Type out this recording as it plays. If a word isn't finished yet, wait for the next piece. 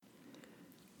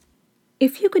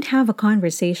If you could have a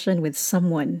conversation with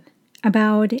someone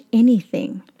about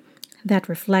anything that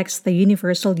reflects the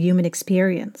universal human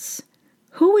experience,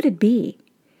 who would it be?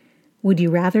 Would you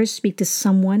rather speak to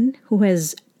someone who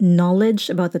has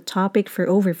knowledge about the topic for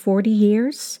over 40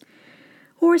 years?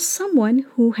 Or someone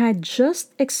who had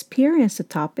just experienced the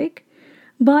topic,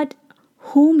 but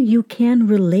whom you can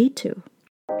relate to?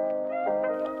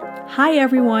 Hi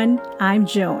everyone, I'm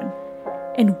Joan,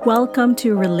 and welcome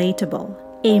to Relatable,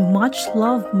 a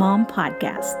much-loved mom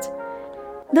podcast.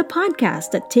 The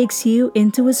podcast that takes you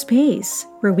into a space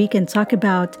where we can talk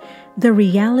about the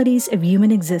realities of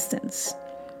human existence.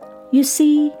 You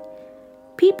see,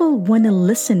 people want to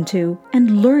listen to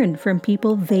and learn from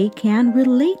people they can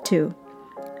relate to.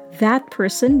 That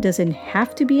person doesn't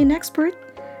have to be an expert,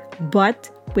 but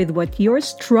with what you're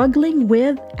struggling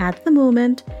with at the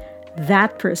moment,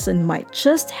 that person might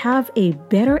just have a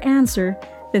better answer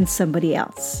than somebody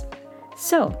else.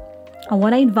 So, I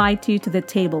want to invite you to the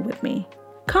table with me.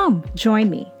 Come, join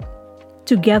me.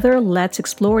 Together, let's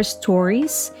explore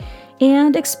stories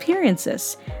and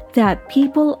experiences that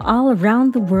people all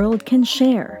around the world can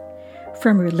share,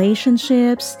 from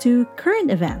relationships to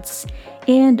current events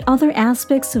and other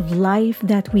aspects of life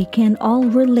that we can all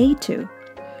relate to.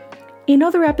 In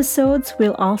other episodes,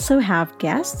 we'll also have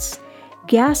guests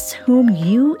whom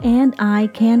you and I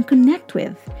can connect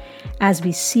with as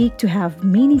we seek to have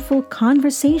meaningful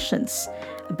conversations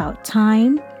about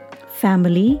time,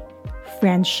 family,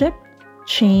 friendship,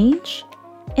 change,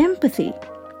 empathy,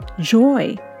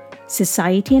 joy,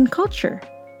 society and culture,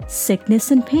 sickness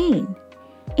and pain,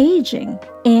 aging,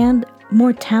 and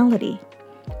mortality.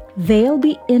 They'll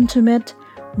be intimate,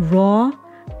 raw,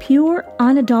 pure,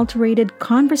 unadulterated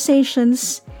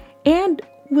conversations, and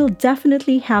we'll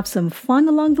definitely have some fun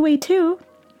along the way too.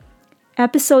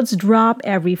 Episodes drop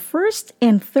every first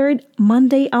and third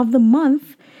Monday of the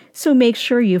month, so make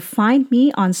sure you find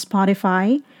me on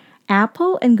Spotify,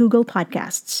 Apple, and Google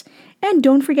Podcasts. And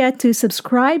don't forget to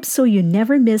subscribe so you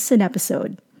never miss an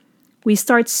episode. We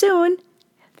start soon.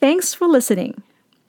 Thanks for listening.